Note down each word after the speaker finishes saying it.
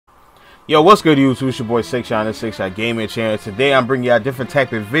Yo, what's good YouTube? It's your boy 6shot, this 6shot Gaming Channel. Today I'm bringing you a different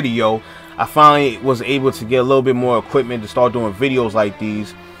type of video. I finally was able to get a little bit more equipment to start doing videos like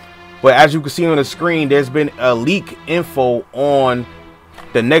these. But as you can see on the screen, there's been a leak info on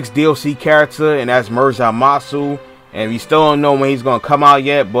the next DLC character, and that's Zamasu. And we still don't know when he's going to come out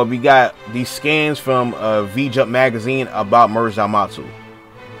yet, but we got these scans from V-Jump magazine about Zamasu.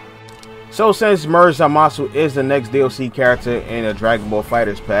 So since Zamasu is the next DLC character in a Dragon Ball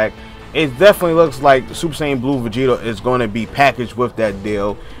FighterZ pack, it definitely looks like Super Saiyan Blue Vegeta is going to be packaged with that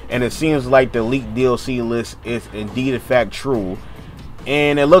deal. And it seems like the leaked DLC list is indeed in fact true.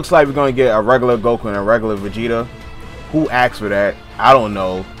 And it looks like we're going to get a regular Goku and a regular Vegeta. Who asked for that? I don't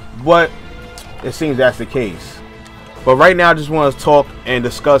know. But it seems that's the case. But right now I just want to talk and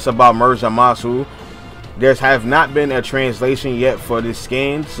discuss about Zamasu. There have not been a translation yet for this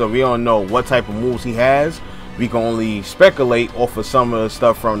skin, so we don't know what type of moves he has. We can only speculate off of some of the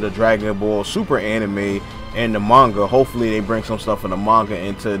stuff from the Dragon Ball Super anime and the manga. Hopefully they bring some stuff from the manga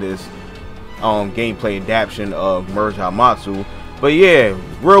into this gameplay adaptation of Zamasu. But yeah,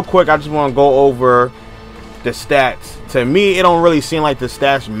 real quick, I just want to go over the stats. To me, it don't really seem like the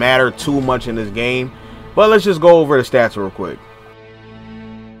stats matter too much in this game, but let's just go over the stats real quick.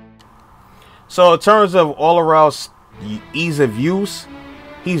 So in terms of all around ease of use,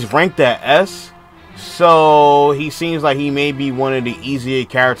 he's ranked at S. So he seems like he may be one of the easier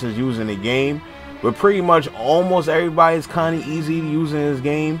characters used in the game. But pretty much almost everybody's kind of easy to use in this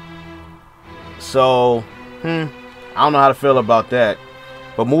game. So, I don't know how to feel about that.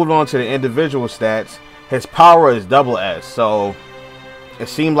 But moving on to the individual stats, his power is double S. So it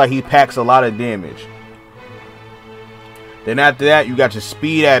seems like he packs a lot of damage. Then after that, you got your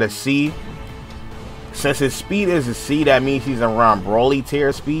speed at a C. Since his speed is a C, that means he's around Broly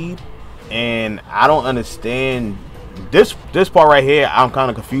tier speed. And I don't understand this part right here. I'm kind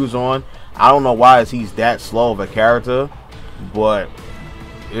of confused on. I don't know why he's that slow of a character, but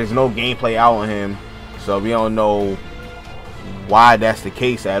there's no gameplay out on him, so we don't know why that's the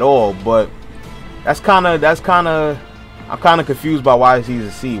case at all. But I'm kind of confused by why he's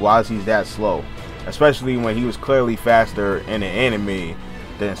a C. Why is he that slow, especially when he was clearly faster in the anime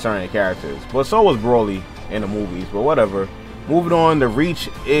than certain characters. But so was Broly in the movies. But whatever. Moving on, the reach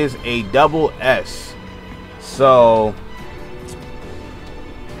is a double S. So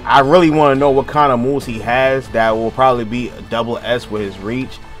I really want to know what kind of moves he has that will probably be a double S with his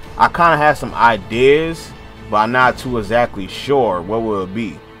reach. I kind of have some ideas, but I'm not too exactly sure what will it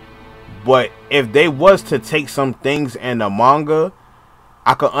be. But if they was to take some things in the manga,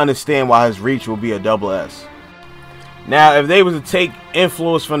 I could understand why his reach will be a double S. Now, if they was to take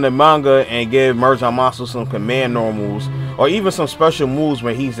influence from the manga and give Zamasu some command normals, or even some special moves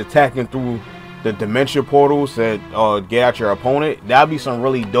when he's attacking through the dimension portals that get at your opponent, that'd be some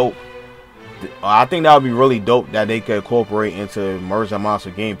really dope. I think that would be really dope that they could incorporate into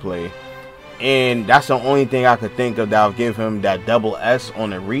Zamasu gameplay. And that's the only thing I could think of that would give him that double S on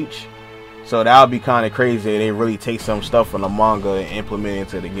the reach. So that would be kind of crazy if they really take some stuff from the manga and implement it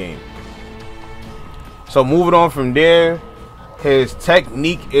into the game. So moving on from there, his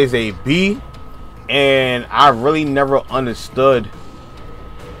technique is a B, and I really never understood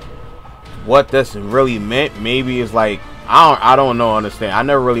what this really meant. Maybe it's like I don't know. I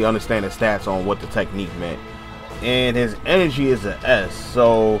never really understand the stats on what the technique meant. And his energy is an S.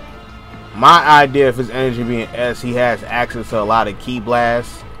 So my idea of his energy being S, he has access to a lot of key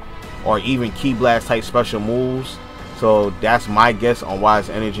blasts or even key blast type special moves. So that's my guess on why his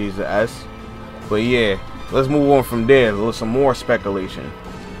energy is an S. But yeah, let's move on from there. There's some more speculation.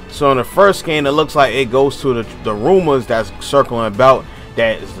 So in the first scan, it looks like it goes to the rumors that's circling about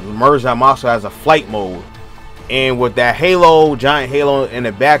that Zamasu has a flight mode. And with that halo, giant halo in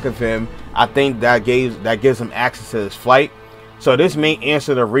the back of him, I think that gives him access to his flight. So this may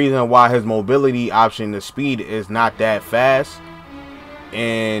answer the reason why his mobility option, the speed, is not that fast.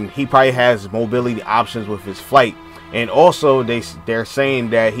 And he probably has mobility options with his flight. And also they're saying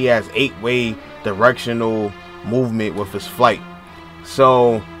that he has 8-way directional movement with his flight.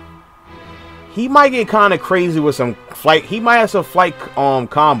 So he might get kind of crazy with some flight. He might have some flight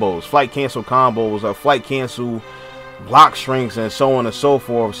combos, flight cancel combos, or flight cancel block strings, and so on and so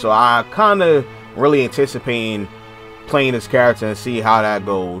forth. So I kind of really anticipating playing this character and see how that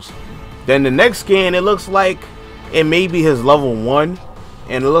goes. Then the next scan, it looks like it may be his level 1,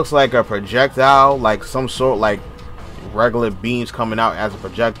 and it looks like a projectile, like some sort, like regular beams coming out as a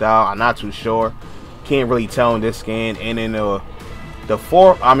projectile. I'm not too sure. Can't really tell in this scan. And in the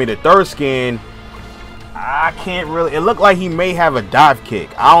third scan, I can't really. It looked like he may have a dive kick.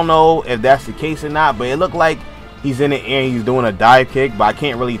 I don't know if that's the case or not, but it looked like he's in the air and he's doing a dive kick, but I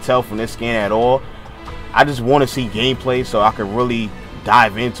can't really tell from this scan at all. I just want to see gameplay so I can really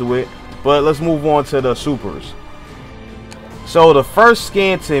dive into it. But let's move on to the supers. So the first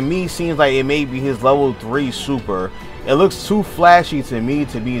scan to me seems like it may be his level 3 super. It looks too flashy to me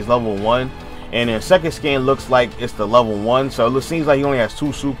to be his level 1. And the second scan looks like it's the level 1. So it seems like he only has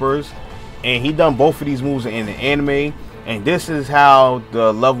 2 supers. And he done both of these moves in the anime. And this is how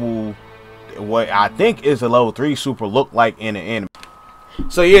the level, what I think is the level 3 super look like in the anime.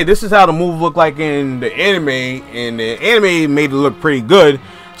 So yeah, this is how the move looked like in the anime. And the anime made it look pretty good.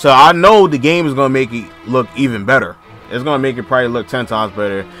 So I know the game is going to make it look even better. It's going to make it probably look 10 times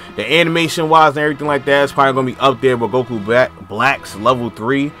better. The animation wise and everything like that is probably going to be up there with Goku Black's level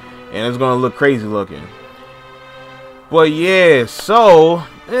 3. And it's going to look crazy looking. But yeah, so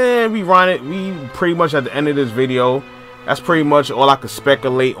we pretty much at the end of this video. That's pretty much all I could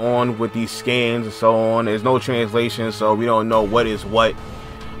speculate on with these scans and so on. There's no translation, so we don't know what is what.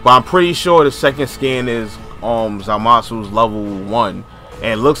 But I'm pretty sure the second scan is Zamasu's level 1.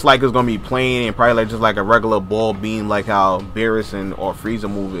 And it looks like it's gonna be plain and probably like just like a regular ball beam, like how Beerus or Frieza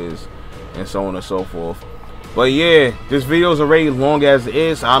move is, and so on and so forth. But yeah, this video is already long as it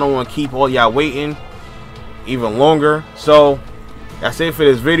is. I don't want to keep all y'all waiting even longer. So that's it for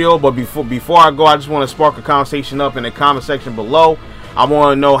this video. But before I go, I just want to spark a conversation up in the comment section below. I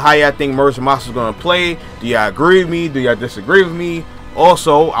want to know how y'all think Zamasu is gonna play. Do y'all agree with me? Do y'all disagree with me?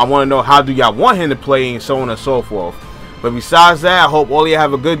 Also, I want to know how do y'all want him to play, and so on and so forth. But besides that, I hope all of you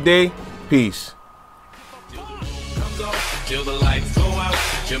have a good day. Peace. Till the lights go out,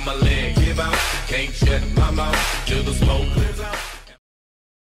 till my leg give out, can't shut my mouth, till the smoke clears out.